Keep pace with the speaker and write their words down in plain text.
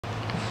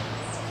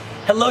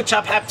Hello,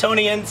 Chop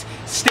Haptonians.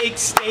 Steak,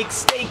 steak,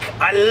 steak.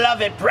 I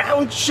love it.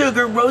 Brown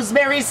sugar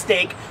rosemary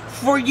steak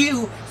for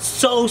you.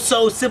 So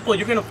simple.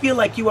 You're gonna feel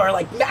like you are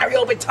like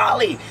Mario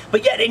Batali,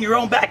 but yet in your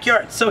own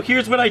backyard. So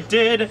here's what I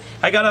did.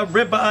 I got a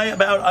ribeye,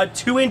 about a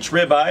 2-inch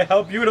ribeye.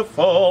 How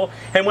beautiful.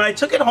 And when I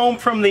took it home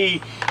from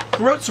the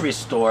grocery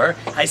store,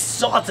 I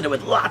salted it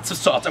with lots of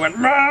salt. I went,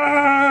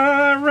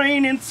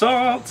 rain and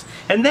salt.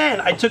 And then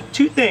I took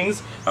 2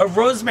 things of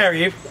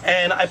rosemary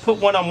and I put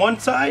one on one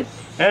side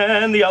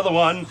and the other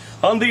one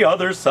on the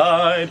other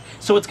side.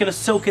 So it's gonna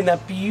soak in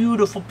that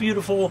beautiful,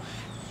 beautiful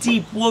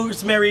deep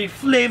rosemary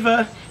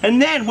flavor. And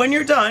then when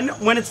you're done,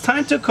 when it's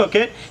time to cook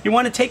it, you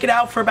want to take it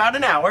out for about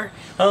an hour.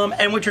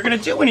 And what you're gonna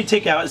do when you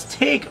take it out is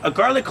take a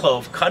garlic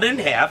clove, cut it in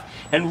half,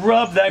 and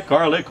rub that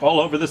garlic all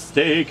over the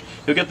steak.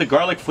 You'll get the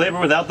garlic flavor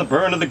without the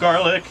burn of the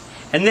garlic.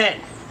 And then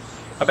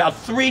about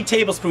 3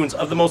 tablespoons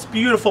of the most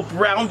beautiful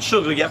brown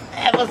sugar you've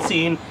ever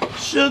seen.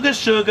 Sugar,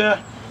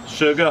 sugar,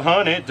 sugar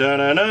honey,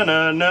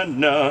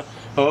 da-na-na-na-na-na.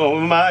 Oh,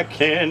 my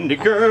candy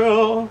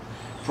girl.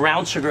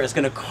 Brown sugar is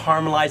going to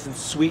caramelize and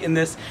sweeten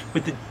this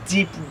with the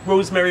deep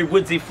rosemary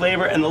woodsy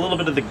flavor and a little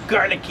bit of the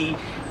garlicky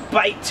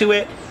bite to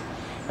it.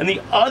 And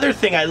the other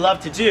thing I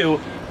love to do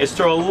is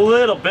throw a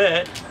little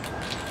bit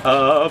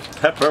of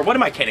pepper. What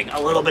am I kidding?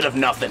 A little bit of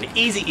nothing.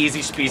 Easy,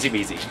 easy, speasy,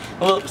 beasy.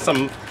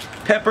 Some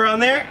pepper on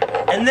there.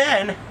 And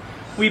then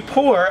we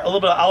pour a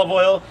little bit of olive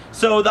oil.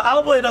 So the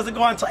olive oil doesn't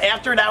go on until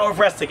after an hour of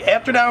resting.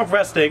 After an hour of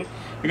resting,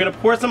 you're going to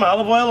pour some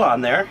olive oil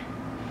on there.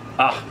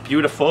 Ah,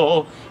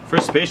 beautiful for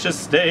spacious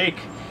steak.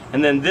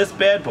 And then this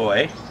bad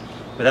boy,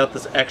 without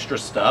this extra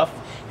stuff,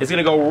 is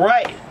gonna go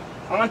right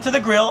onto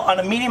the grill on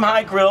a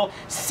medium-high grill,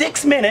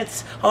 6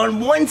 minutes on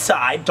one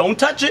side, don't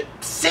touch it,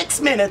 6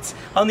 minutes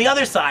on the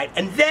other side,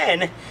 and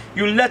then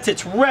you let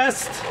it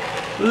rest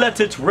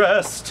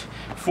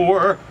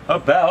for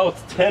about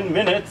 10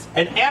 minutes,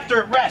 and after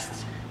it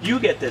rests, you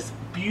get this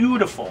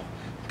beautiful,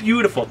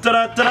 beautiful,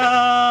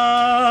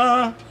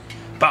 da-da-da-da,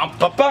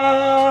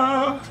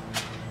 bum-ba-ba,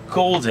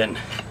 golden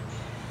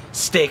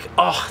steak.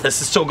 Oh,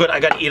 this is so good. I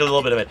gotta eat a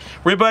little bit of it.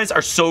 Ribeyes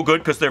are so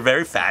good because they're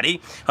very fatty.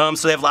 So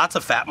they have lots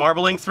of fat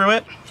marbling through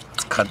it.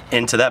 Let's cut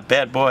into that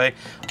bad boy.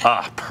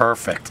 Ah,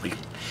 perfectly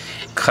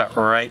cut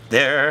right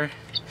there.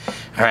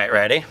 All right,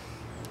 ready?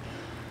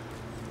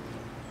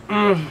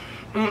 Oh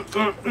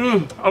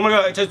my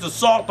God, I taste the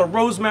salt, the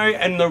rosemary,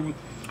 and the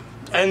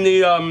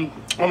oh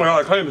my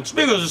God, I can't even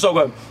speak. This is so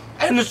good.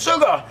 And the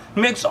sugar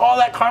makes all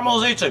that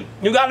caramelization.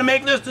 You gotta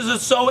make this. This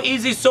is so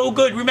easy, so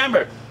good.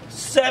 Remember,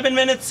 7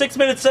 minutes, 6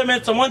 minutes, 7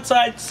 minutes on one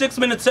side, 6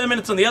 minutes, 7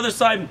 minutes on the other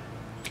side.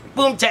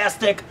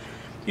 Boom-tastic.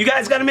 You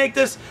guys got to make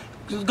this.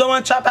 Go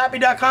on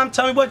chophappy.com.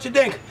 Tell me what you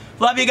think.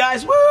 Love you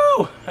guys. Woo!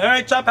 All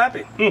right, Chop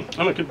Happy. I'm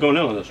going to keep going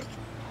in on this.